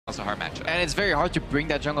Also a hard matchup. And it's very hard to bring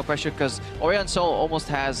that jungle pressure because Orion Sol almost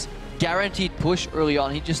has guaranteed push early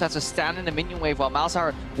on. He just has to stand in the minion wave while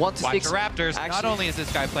Malzahar wants to Watch the Raptors. Not only is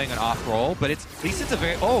this guy playing an off roll, but at least it's a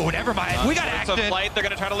very... Oh, never mind. We got acted. Flight. They're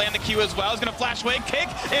going to try to land the Q as well. He's going to flash away, kick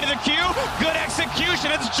into the Q. Good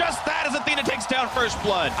execution. It's just that as Athena takes down first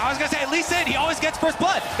blood. I was going to say, at least he always gets first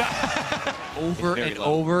blood. Over and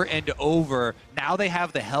over and over. Now they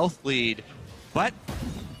have the health lead, but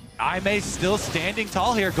IMA still standing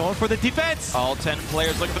tall here, going for the defense. All 10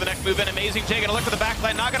 players looking for the next move in. Amazing J gonna look for the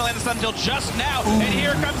backline, not gonna land the stun until just now. Ooh. And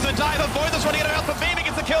here comes the dive. Avoidless running out of health, but Baby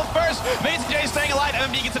gets the kill first. Amazing J staying alive.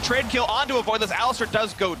 MMD gets a trade kill onto Avoidless. Alistair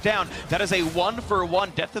does go down. That is a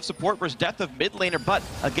 1-for-1 death of support versus death of mid laner. But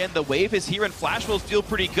again, the wave is here and Flash will feel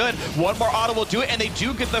pretty good. One more auto will do it, and they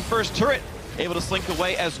do get the first turret. Able to slink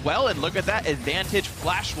away as well, and look at that advantage.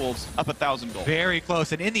 Flash Wolves up 1,000 gold. Very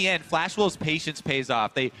close, and in the end, Flash Wolves' patience pays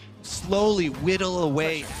off. They slowly whittle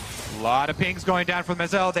away. A lot of pings going down from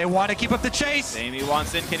Mazel. They want to keep up the chase. Amy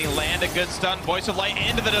wants in. Can he land a good stun? Voice of Light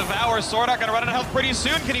into the Devour. Swordart gonna run out of health pretty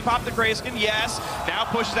soon. Can he pop the Grayskin? Yes. Now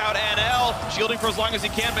pushes out NL, shielding for as long as he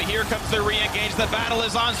can, but here comes the re-engage. The battle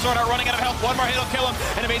is on. Swordart running out of health. One more hit will kill him,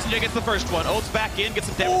 and Amazing J gets the first one. Ults back in, gets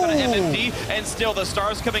some damage on MMD, and still the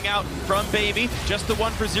stars coming out from Baby. Just the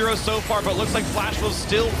 1-for-0 so far, but looks like Flash will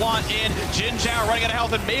still want in. Jin Zhao running out of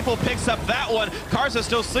health, and Maple picks up that one. Karsa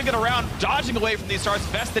still slinging around, dodging away from these stars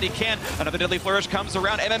best that he can. Another deadly flourish comes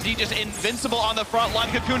around. MMD just invincible on the front line.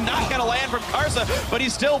 Cocoon not gonna land from Karsa, but he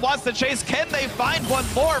still wants to chase. Can they find one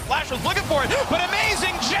more? Flash was looking for it, but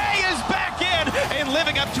Amazing J is back in and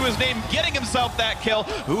living up to his name, getting himself that kill.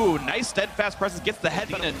 Ooh, nice steadfast presence, gets the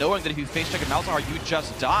headbutt, and knowing that if you face check a Malzahar, you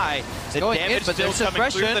just die. The damage still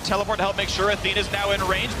coming through the teleport to help make sure Athena's now in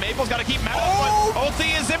range. Maple's got to keep Malzahar.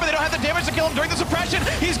 Ulti is in, but they don't have the damage to kill him during the suppression.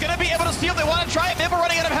 He's gonna be able to steal. They want to try it. Maple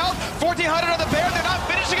running out of health. 1,400 on the bear. They're not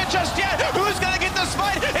finishing it just yet. Who's gonna get this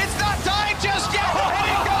fight? It's not dying just yet. And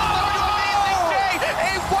he goes over to Amazing J.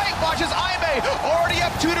 A whitewashes IMA. Already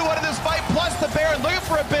up 2-1 in this fight, plus the Baron looking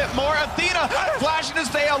for a bit more. Athena flashing to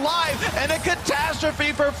stay alive, and a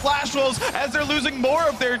catastrophe for Flash Wolves as they're losing more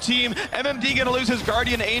of their team. MMD gonna lose his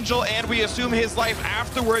Guardian Angel, and we assume his life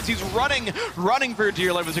afterwards. He's running for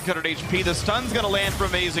dear life with 600 HP. The stun's gonna land for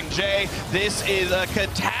Amazing J. This is a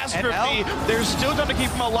catastrophe. They're still trying to keep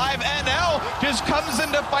him alive. NL just comes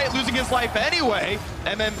into fight, losing his life anyway.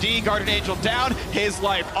 MMD, Guardian Angel down, his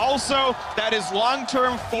life also. That is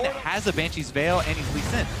long-term for... Has a Banshee's Veil, and he's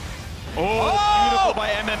least in. Oh, beautiful by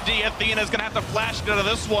MMD. Athena's going to have to flash into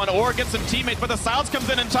this one or get some teammates, but the silence comes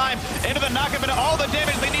in time. Into the knockup, and all the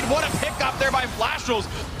damage. They need one to pick up there by Flash Wolves,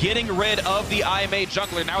 getting rid of the IMA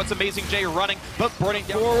jungler. Now it's Amazing J running, but burning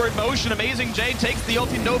forward motion. Amazing J takes the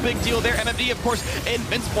ulti, no big deal there. MMD, of course,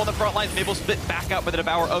 invincible on the front lines. Mabel split back out by the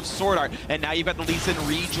Devour of Swordart, and now you've got the Lee Sin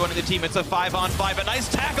rejoining the team. It's a 5-on-5. A nice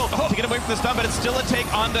tackle to get away from the stun, but it's still a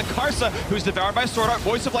take on the Karsa, who's devoured by Swordart.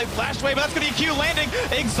 Voice of Light flashed away, but that's going to be a Q landing.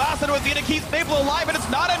 Exhausted with Athena, keeps Maple alive, but it's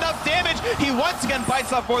not enough damage. He once again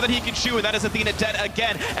bites off more than he can chew, and that is Athena dead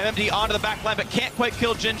again. MMD onto the back line, but can't quite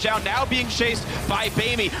kill Jin Zhao, now being chased by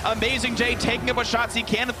Baby. Amazing J taking up what shots he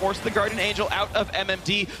can, force the Guardian Angel out of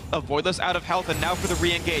MMD. Avoidless out of health, and now for the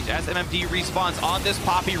re-engage as MMD respawns on this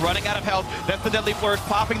Poppy, running out of health. That's the deadly flourish,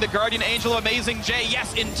 popping the Guardian Angel. Amazing J,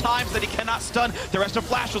 yes, in time so that he cannot stun the rest of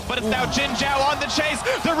Flash Wolves, but it's now Jin Zhao on the chase.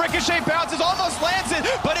 The ricochet bounces, almost lands it,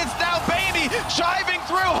 but it's now Baby driving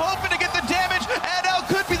through, hoping to get the damage. NL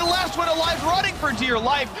could be the last one alive, running for dear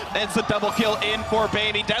life. It's a double kill in for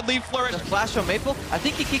Baby. Deadly flourish. The flash on Maple, I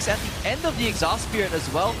think he kicks at the end of the exhaust period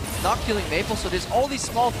as well, not killing Maple, so there's all these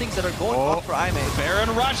small things that are going on for IMA.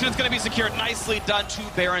 Baron rush, and it's going to be secured. Nicely done. 2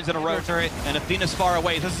 Barons in a row turret, and Athena's far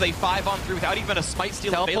away. This is a 5-on-3 without even a smite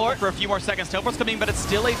steal available for a few more seconds. Teleport's coming, but it's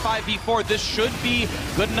still a 5v4. This should be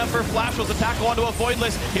good enough for Flash Wolves to tackle onto a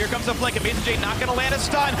Voidless. Here comes a flank. Amazing J not going to land a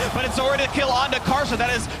stun, but it's already a kill onto Karsa.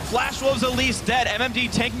 That is Flash Wolves at least dead.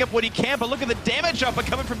 MMD taking up what he can, but look at the damage up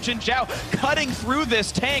coming from Jin Zhao, cutting through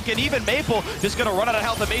this tank, and even Maple just going to run out of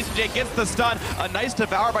health. Amazing J gets the stun. A nice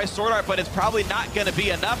devour by Swordart, but it's probably not going to be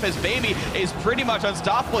enough as Baby is pretty much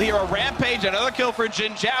unstoppable here. A rampage, another kill for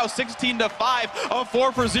Jin Zhao, 16-5, a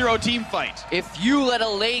 4-for-0 team fight. If you let a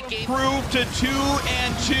late game prove to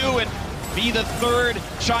 2-2 and be the 3rd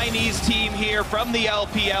Chinese team here from the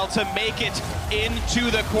LPL to make it into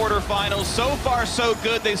the quarterfinals. So far, so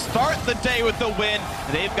good. They start the day with the win.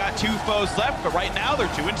 They've got 2 foes left, but right now they're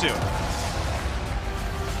 2-2.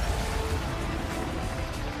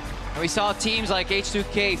 We saw teams like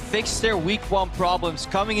H2K fix their week 1 problems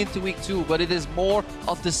coming into week 2, but it is more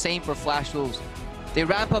of the same for Flash Wolves. They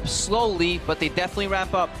ramp up slowly, but they definitely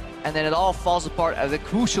ramp up. and then it all falls apart at the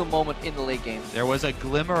crucial moment in the late game. There was a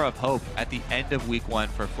glimmer of hope at the end of week 1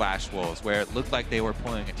 for Flash Wolves, where it looked like they were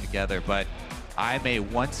pulling it together, but I may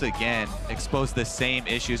once again expose the same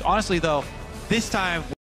issues. Honestly, though, this time